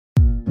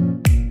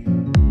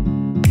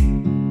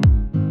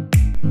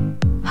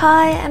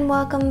Hi and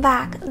welcome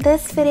back.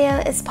 This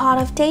video is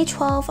part of day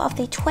 12 of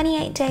the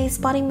 28 days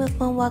body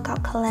movement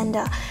workout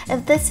calendar.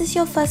 If this is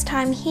your first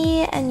time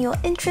here and you're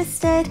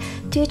interested,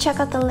 do check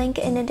out the link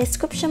in the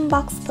description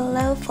box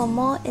below for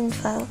more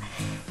info.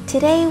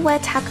 Today we're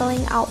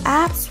tackling our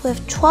abs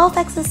with 12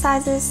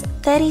 exercises,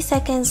 30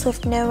 seconds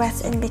with no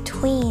rest in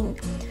between.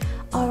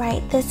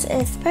 Alright, this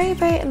is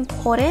very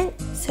important,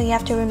 so you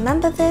have to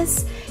remember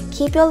this.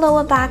 Keep your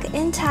lower back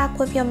intact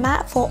with your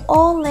mat for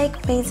all leg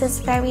raises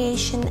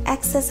variation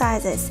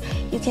exercises.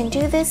 You can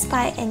do this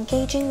by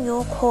engaging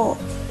your core.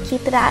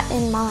 Keep that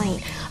in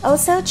mind.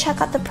 Also, check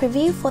out the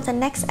preview for the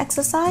next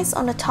exercise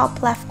on the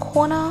top left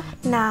corner.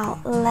 Now,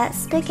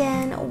 let's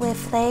begin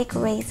with leg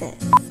raises.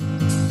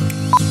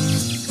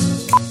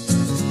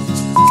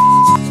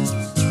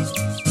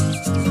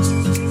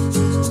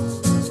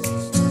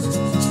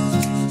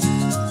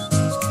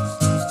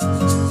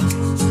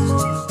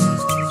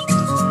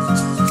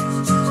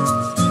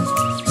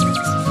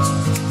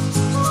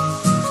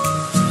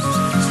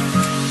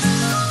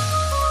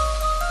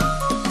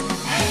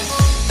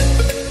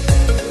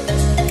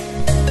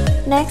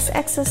 Next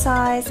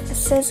exercise,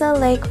 scissor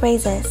leg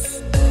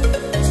raises.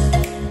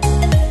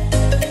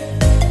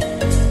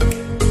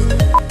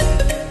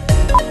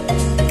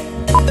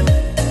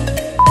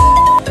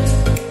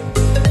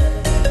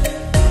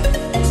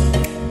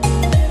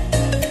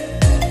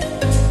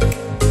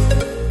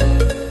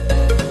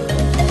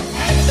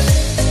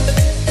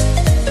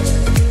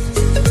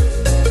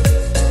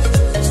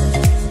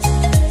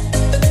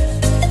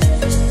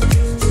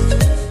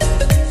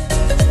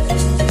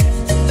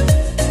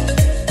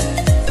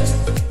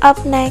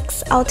 Up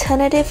next,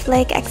 alternative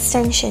leg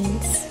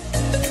extensions.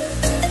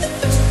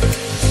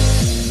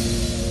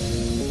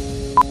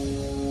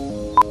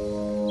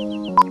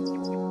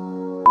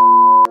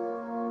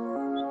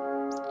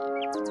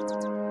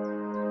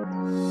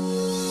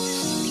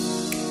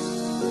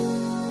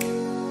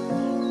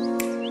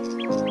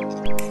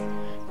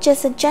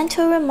 Just a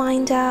gentle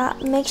reminder,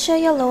 make sure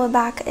your lower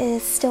back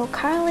is still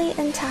currently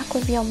intact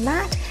with your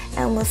mat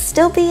and will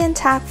still be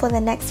intact for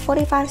the next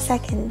 45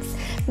 seconds.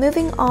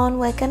 Moving on,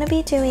 we're going to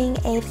be doing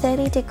a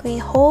 30-degree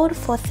hold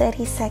for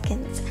 30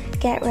 seconds.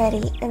 Get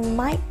ready, it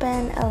might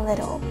bend a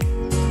little.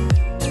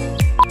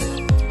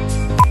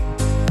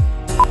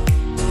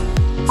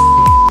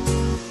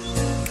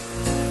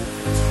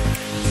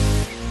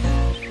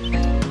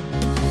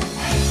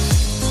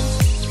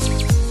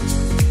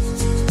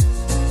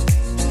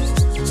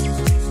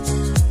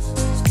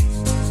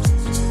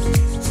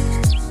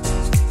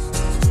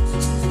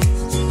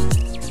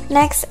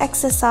 Next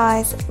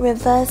exercise,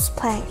 reverse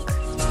plank.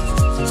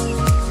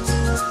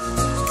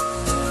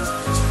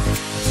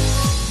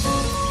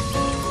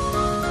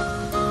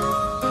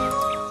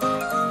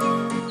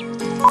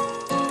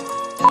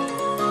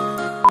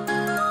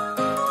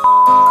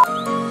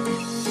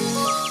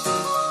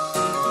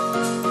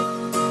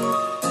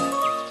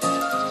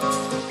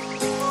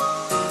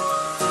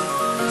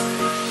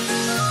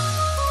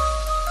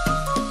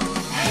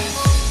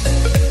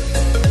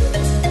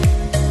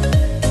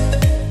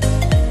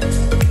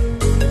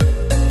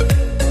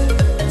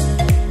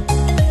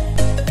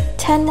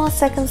 Ten more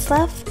seconds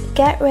left.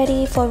 Get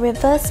ready for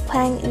reverse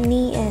plank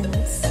knee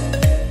ins.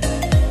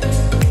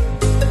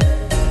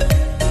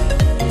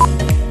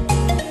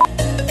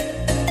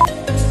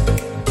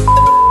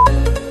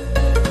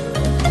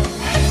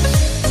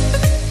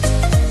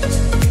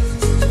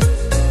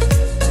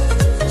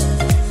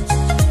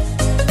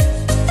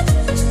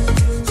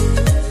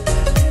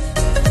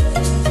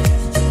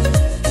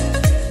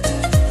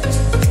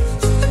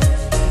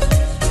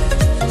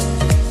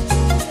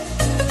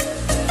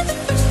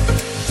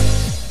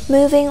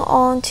 Moving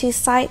on to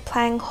side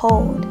plank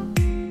hold.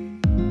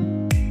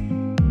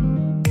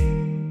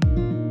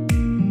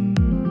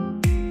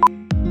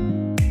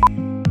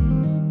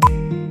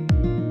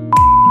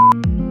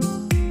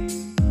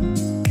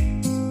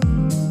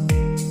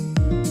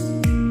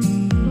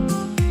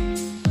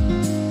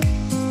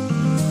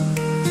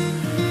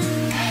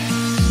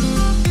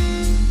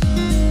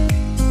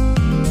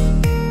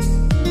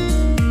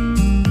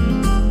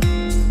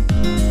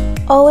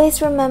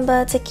 Always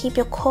remember to keep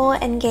your core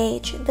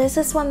engaged. This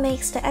is what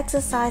makes the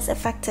exercise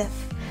effective.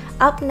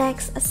 Up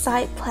next,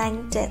 side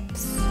plank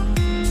dips.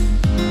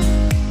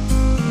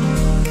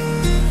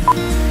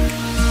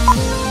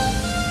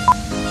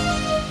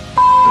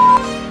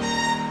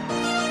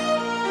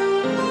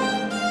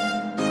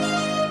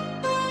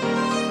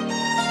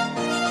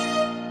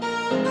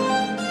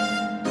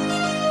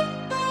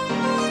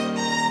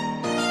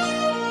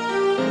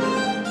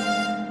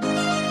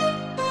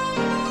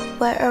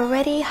 We're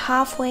already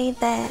halfway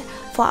there.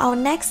 For our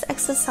next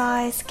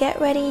exercise,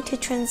 get ready to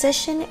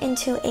transition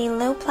into a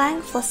low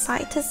plank for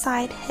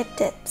side-to-side hip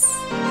dips.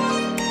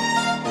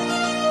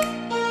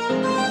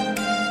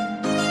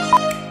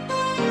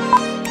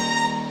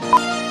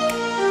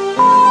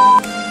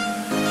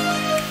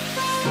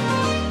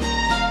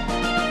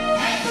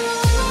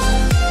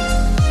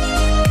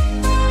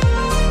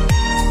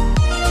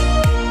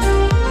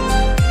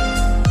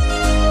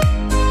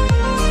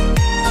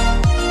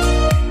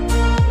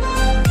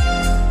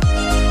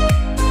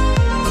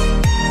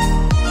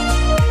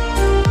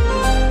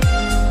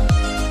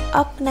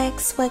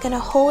 Next, we're going to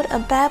hold a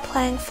bear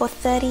plank for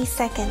 30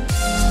 seconds.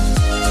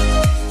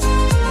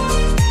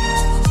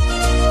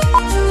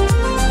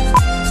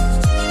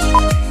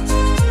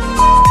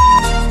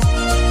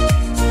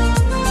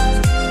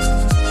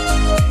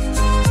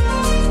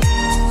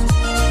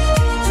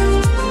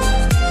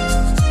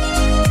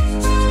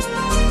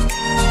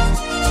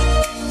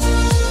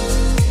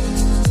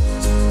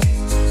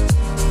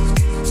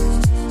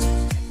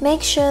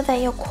 Make sure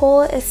that your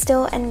core is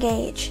still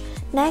engaged.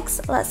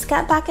 Next, let's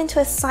get back into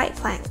a side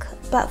plank,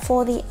 but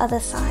for the other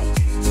side.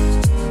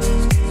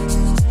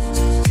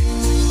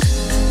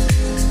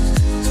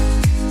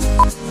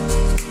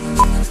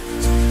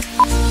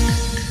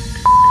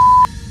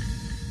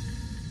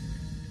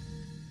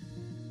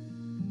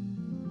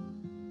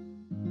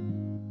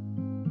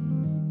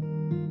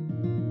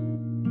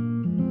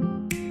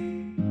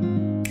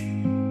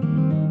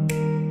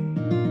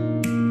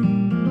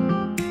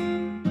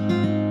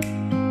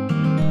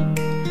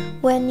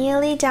 We're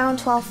nearly down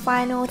to our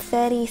final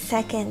 30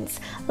 seconds.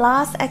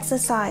 Last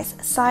exercise,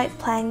 side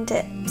plank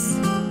dips.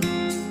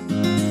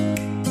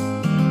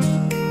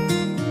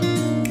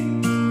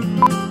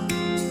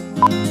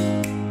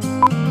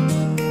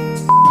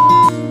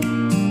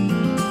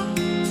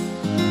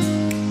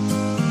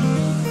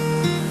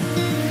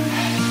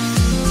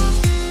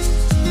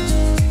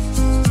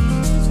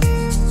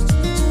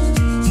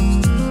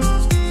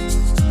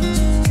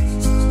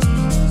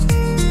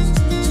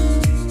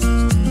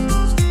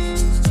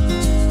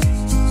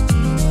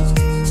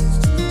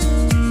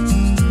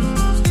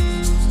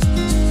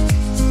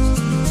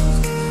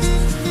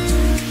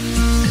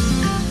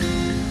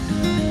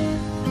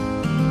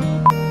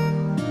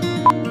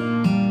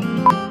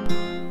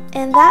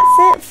 And that's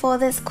it for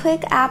this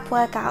quick ab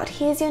workout.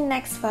 Here's your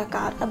next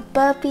workout, a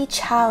burpee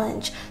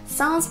challenge.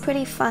 Sounds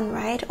pretty fun,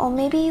 right? Or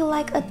maybe you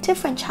like a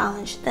different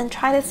challenge, then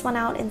try this one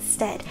out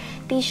instead.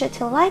 Be sure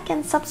to like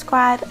and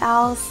subscribe.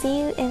 I'll see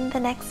you in the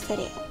next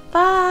video.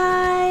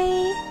 Bye!